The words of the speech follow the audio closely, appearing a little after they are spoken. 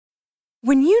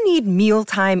When you need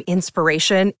mealtime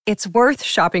inspiration, it's worth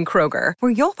shopping Kroger,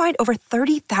 where you'll find over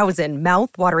 30,000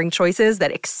 mouth-watering choices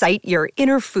that excite your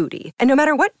inner foodie. And no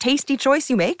matter what tasty choice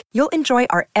you make, you'll enjoy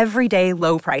our everyday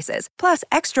low prices, plus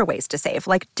extra ways to save,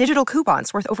 like digital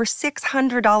coupons worth over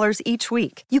 $600 each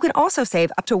week. You can also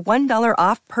save up to $1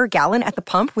 off per gallon at the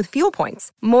pump with fuel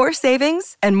points. More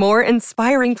savings and more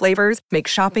inspiring flavors make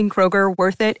shopping Kroger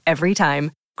worth it every time.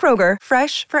 Kroger,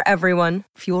 fresh for everyone.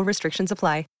 Fuel restrictions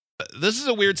apply. This is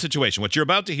a weird situation. What you're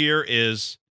about to hear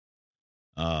is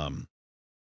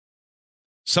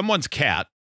someone's cat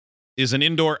is an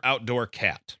indoor-outdoor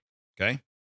cat, okay?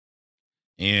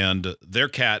 And their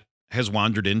cat has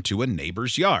wandered into a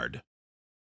neighbor's yard.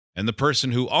 And the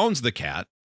person who owns the cat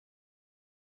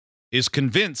is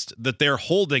convinced that they're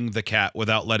holding the cat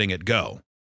without letting it go.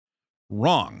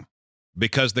 Wrong,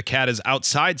 because the cat is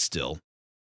outside still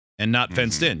and not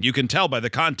fenced in. You can tell by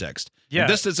the context. Yeah. And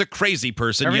this is a crazy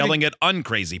person yelling at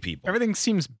uncrazy people. Everything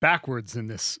seems backwards in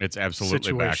this. It's absolutely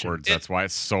situation. backwards. That's why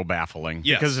it's so baffling.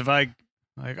 Yes. Because if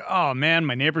oh man,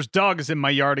 my neighbor's dog is in my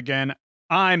yard again,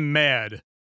 I'm mad.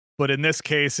 But in this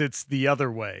case, it's the other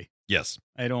way. Yes.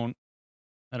 I don't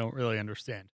really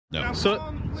understand. No. So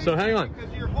hang on.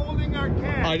 Because you're holding our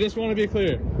cat. I just want to be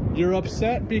clear. You're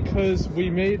upset because we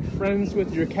made friends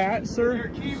with your cat, sir? You're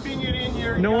keeping it in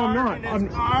your No, yard. I'm not. And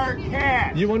it's our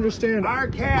cat. You understand? Our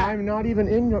cat. I'm not even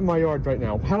in my yard right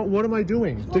now. What am I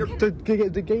doing?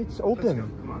 The gate's open.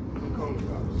 Come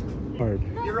on. Hard.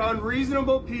 You're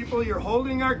unreasonable people. You're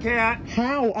holding our cat.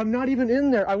 How? I'm not even in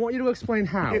there. I want you to explain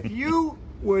how. If you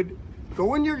would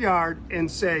go in your yard and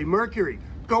say, Mercury,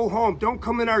 go home. Don't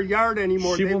come in our yard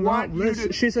anymore. She They will want not you listen.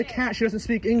 to. She's a cat. She doesn't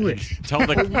speak English. Tell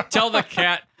the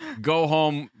cat, go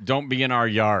home, don't be in our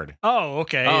yard. Oh,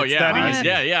 okay. Oh, It's yeah. that easy.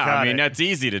 Yeah. Got I mean, it. that's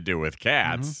easy to do with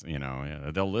cats. You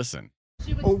know, they'll listen.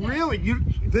 Oh, really?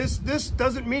 This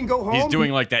doesn't mean go home? He's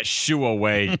doing like that shoo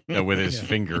away with his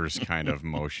fingers kind of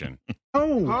motion.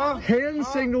 Oh, Huh? hand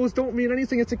signals don't mean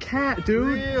anything. It's a cat, dude.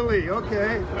 Really?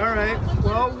 Okay. All right.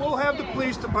 Well, we'll have the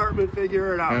police department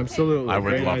figure it out. Absolutely. I would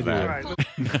Great love idea. All that.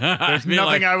 right. There's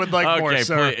nothing I would like more,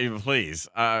 sir.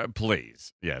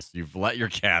 Please. Yes, you've let your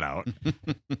cat out,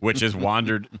 which has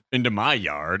wandered into my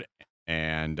yard,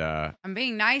 and I'm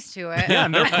being nice to it. Yeah,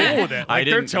 and they're cool with it. I Like,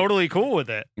 they're didn't- totally cool with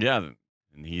it. yeah,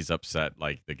 and he's upset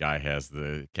like the guy has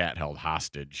the cat held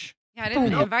hostage. Yeah, I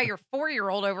didn't invite your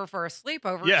 4-year-old over for a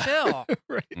sleepover. Yeah. Chill.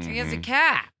 Right. He has a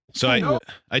cat. So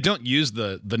I don't use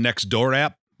the Nextdoor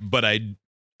app, but I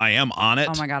am on it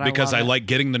Oh my God, I because love I it. like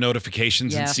getting the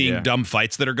notifications and Yeah. seeing Yeah. dumb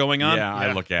fights that are going on. Yeah,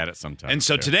 I look at it sometimes. And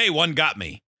so too. today one got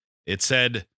me. It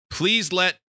said, please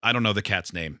let, I don't know the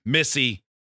cat's name, Missy,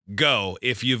 go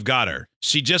if you've got her.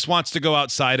 She just wants to go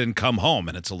outside and come home.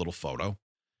 And it's a little photo.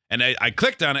 And I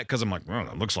clicked on it because I'm like, well,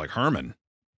 that looks like Herman.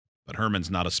 But Herman's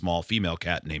not a small female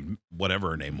cat named whatever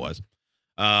her name was.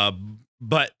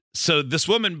 But so this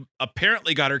woman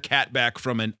apparently got her cat back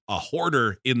from a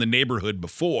hoarder in the neighborhood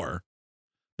before.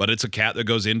 But it's a cat that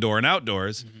goes indoor and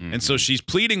outdoors. And so she's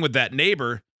pleading with that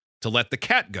neighbor to let the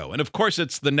cat go. And of course,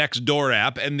 it's the Nextdoor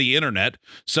app and the internet.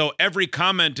 So every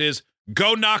comment is,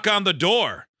 go knock on the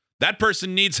door. That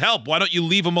person needs help. Why don't you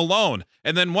leave them alone?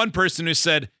 And then one person who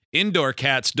said, indoor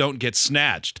cats don't get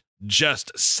snatched.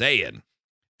 Just saying.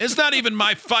 It's not even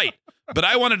my fight. But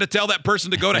I wanted to tell that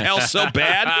person to go to hell so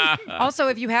bad. Also,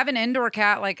 if you have an indoor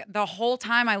cat, like the whole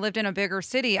time I lived in a bigger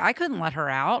city, I couldn't let her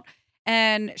out.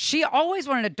 And she always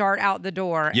wanted to dart out the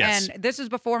door. Yes. And this was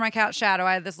before my cat Shadow.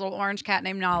 I had this little orange cat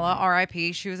named Nala,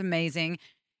 RIP. She was amazing.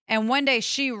 And one day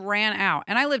she ran out.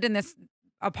 And I lived in this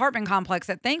apartment complex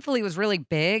that thankfully was really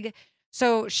big.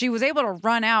 So she was able to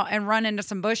run out and run into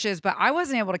some bushes, but I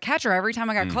wasn't able to catch her. Every time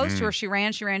I got close to her, she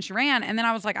ran. And then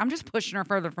I was like, I'm just pushing her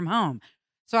further from home.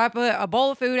 So I put a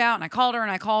bowl of food out and I called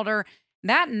her.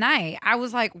 That night, I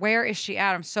was like, where is she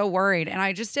at? I'm so worried. And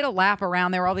I just did a lap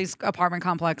around. There were all these apartment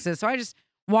complexes. So I just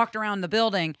walked around the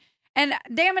building. And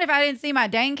damn it if I didn't see my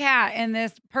dang cat in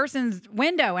this person's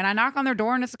window. And I knock on their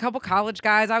door and it's a couple college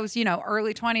guys. I was,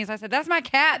 early 20s. I said, that's my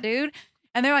cat, dude.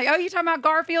 And they're like, oh, you talking about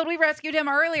Garfield? We rescued him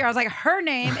earlier. I was like, her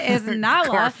name is Nala.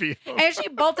 Garfield. And she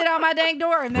bolted out my dang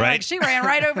door. And they're Right. like, she ran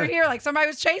right over here like somebody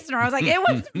was chasing her. I was like, it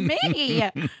was me.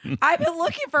 I've been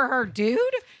looking for her, dude.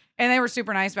 And they were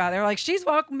super nice about it. They were like, she's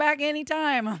welcome back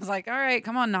anytime. I was like, all right,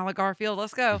 come on, Nala Garfield,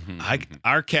 let's go.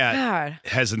 Our cat God.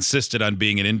 has insisted on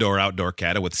being an indoor-outdoor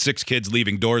cat. And with 6 kids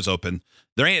leaving doors open,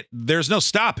 there's no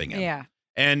stopping him. Yeah.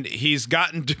 And he's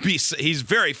gotten to be, he's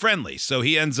very friendly. So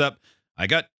he ends up, I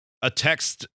got a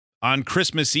text on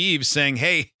Christmas Eve saying,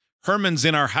 hey, Herman's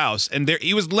in our house. And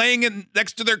he was laying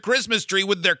next to their Christmas tree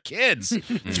with their kids.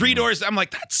 3 doors. I'm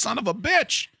like, that son of a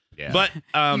bitch. Yeah. But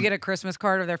You get a Christmas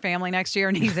card of their family next year,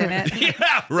 and he's in it.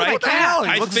 yeah, right. What the hell? He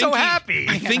I looks think so happy.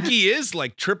 I think he is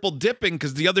like triple dipping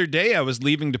because the other day I was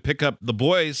leaving to pick up the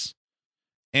boys,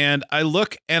 and I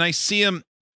look and I see him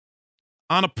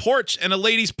on a porch, and a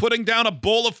lady's putting down a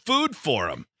bowl of food for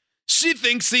him. She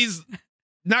thinks he's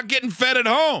not getting fed at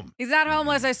home. He's not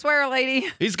homeless, I swear, lady.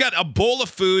 He's got a bowl of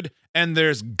food, and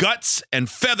there's guts and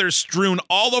feathers strewn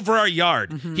all over our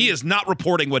yard. Mhm. He is not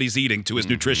reporting what he's eating to his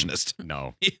nutritionist.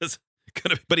 No. He is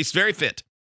gonna, but he's very fit.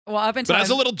 Well, up until But I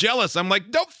was a little jealous. I'm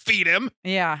like, don't feed him.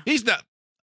 yeah. He's not.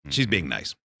 She's being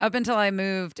nice. Up until I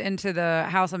moved into the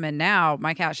house I'm in now,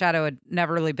 my cat Shadow had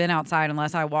never really been outside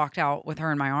unless I walked out with her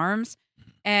in my arms.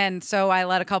 And so I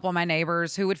let a couple of my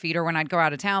neighbors who would feed her when I'd go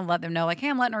out of town, let them know, like, hey,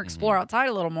 I'm letting her explore outside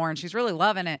a little more. And she's really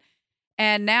loving it.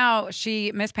 And now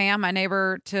Miss Pam, my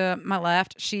neighbor to my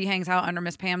left, she hangs out under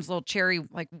Miss Pam's little cherry,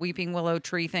 like weeping willow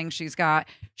tree thing she's got.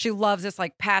 She loves this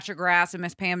like patch of grass in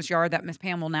Miss Pam's yard that Miss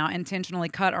Pam will now intentionally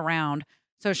cut around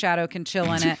so Shadow can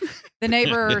chill in it. The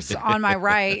neighbors on my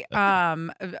right,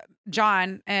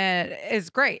 John, is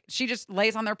great. She just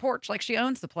lays on their porch like she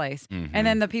owns the place. And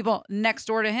then the people next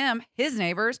door to him, his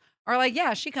neighbors, are like,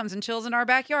 yeah, she comes and chills in our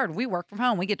backyard. We work from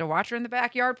home. We get to watch her in the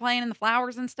backyard playing in the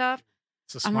flowers and stuff.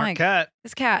 It's a I'm smart like, cat.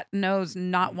 This cat knows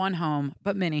not one home,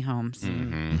 but many homes.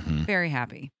 Mm-hmm. Very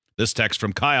happy. This text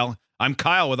from Kyle. I'm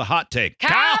Kyle with a hot take.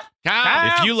 Kyle!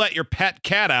 If you let your pet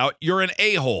cat out, you're an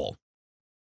a-hole.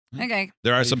 Okay.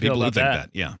 There are How some you feel people who think about that.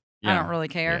 Yeah. I don't really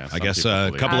care. Yeah, I some guess people a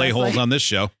believe couple it. a-holes on this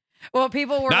show. Well,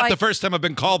 people were Not like, the first time I've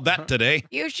been called that today.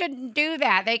 you shouldn't do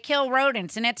that. They kill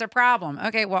rodents and it's a problem.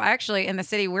 Okay, well, actually, in the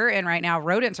city we're in right now,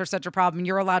 rodents are such a problem.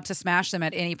 You're allowed to smash them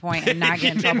at any point and not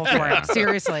get in trouble for it.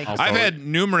 Seriously. Also- I've had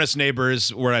numerous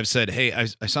neighbors where I've said, hey,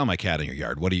 I saw my cat in your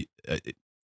yard. What do you...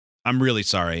 I'm really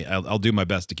sorry. I'll do my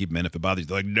best to keep him in if it bothers you.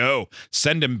 They're like, no,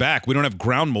 send him back. We don't have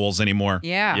ground moles anymore.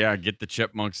 Yeah. Yeah, get the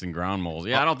chipmunks and ground moles.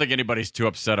 Yeah, I don't think anybody's too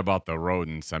upset about the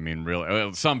rodents. I mean, really,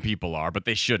 well, some people are, but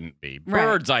they shouldn't be. Right.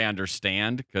 Birds, I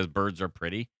understand, because birds are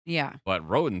pretty, Yeah. but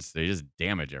rodents, they just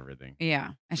damage everything.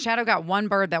 Yeah. And Shadow got one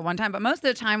bird that one time, but most of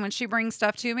the time when she brings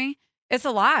stuff to me, it's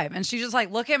alive. And she's just like,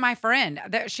 look at my friend.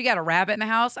 She got a rabbit in the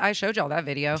house. I showed y'all that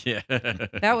video. Yeah.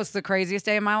 That was the craziest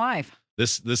day of my life.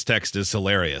 This text is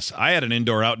hilarious. I had an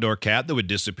indoor-outdoor cat that would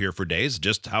disappear for days,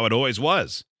 just how it always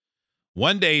was.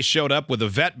 One day he showed up with a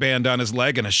vet band on his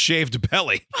leg and a shaved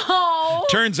belly. Oh.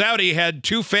 Turns out he had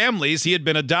two families. He had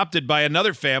been adopted by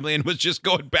another family and was just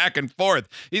going back and forth.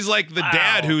 He's like the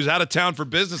dad who's out of town for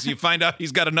business. You find out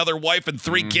he's got another wife and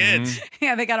 3 kids.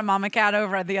 Yeah, they got a mama cat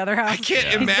over at the other house. I can't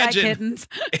He's got imagine. kittens.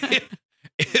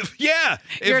 If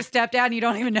You're a stepdad and you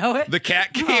don't even know it. the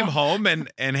cat came home and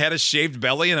had a shaved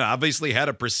belly and obviously had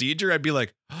a procedure, I'd be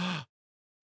like, oh,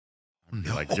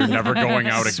 no. Like, you're never going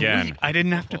out again. Sweet. I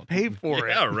didn't have to pay for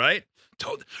it. Yeah, right?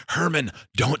 Herman,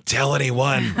 don't tell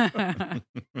anyone.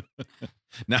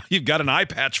 Now you've got an eye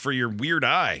patch for your weird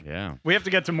eye. Yeah. We have to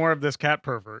get to more of this cat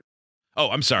pervert. Oh,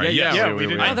 I'm sorry. Yeah, Yes. yeah, we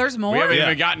didn't- Oh, there's more? We haven't Yeah.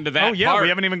 even gotten to that Oh yeah, part. we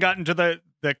haven't even gotten to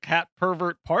the cat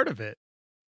pervert part of it.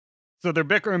 So they're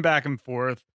bickering back and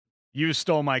forth. You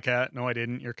stole my cat. No, I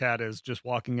didn't. Your cat is just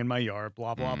walking in my yard.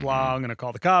 Blah blah blah. I'm gonna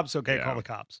call the cops. Okay, Yeah. call the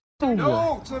cops.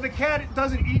 No, so the cat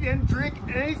doesn't eat and drink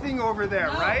anything over there,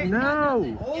 right?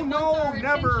 No. Oh, no,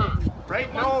 never.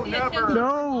 Right? No, never.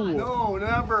 No. No,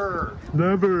 never.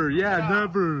 Never. Yeah,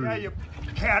 never. Yeah, you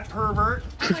cat pervert.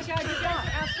 Oh my God, you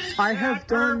don't. I have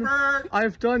done. Pervert.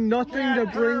 I've done nothing to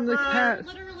bring the cat.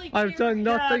 Literally, I've done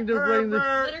nothing to bring the.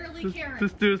 Pervert. Literally, Karen.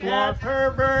 This dude's Cat lost.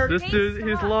 pervert. This dude,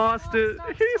 he's lost it.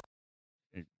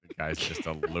 The guy's just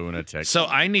a lunatic. So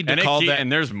I need to and call that. and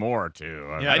there's more too.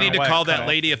 I Yeah, I need to why call it cut that off.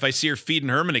 lady if I see her feeding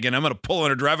Herman again. I'm going to pull in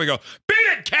her driveway and go, beat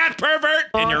it, cat pervert,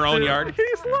 in your own yard.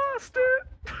 He's lost it.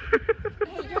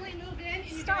 You really moved in and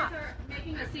you guys are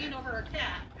making a scene over a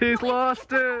cat. He's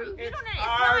lost it. It's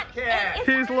our not. cat.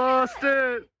 He's lost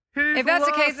it. He's If that's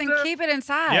the case, lost then it. keep it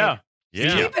inside. Yeah.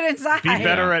 Yeah. Keep it inside. Be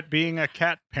better at being a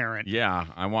cat parent. Yeah,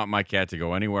 I want my cat to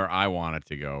go anywhere I want it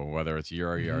to go, whether it's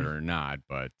your Mm-hmm. yard or not.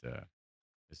 But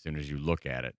as soon as you look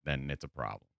at it, then it's a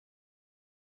problem.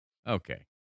 Okay.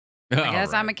 I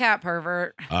guess I'm a cat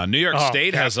pervert. New York Oh,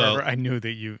 State cat has pervert. a... I knew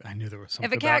there was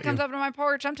something. If a cat about comes you. up to my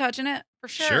porch, I'm touching it for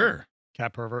sure. Sure.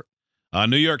 Cat pervert.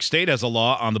 New York State has a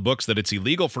law on the books that it's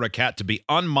illegal for a cat to be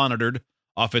unmonitored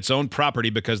off its own property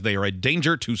because they are a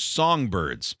danger to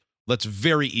songbirds. That's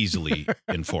very easily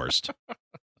enforced.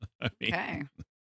 I mean, Okay.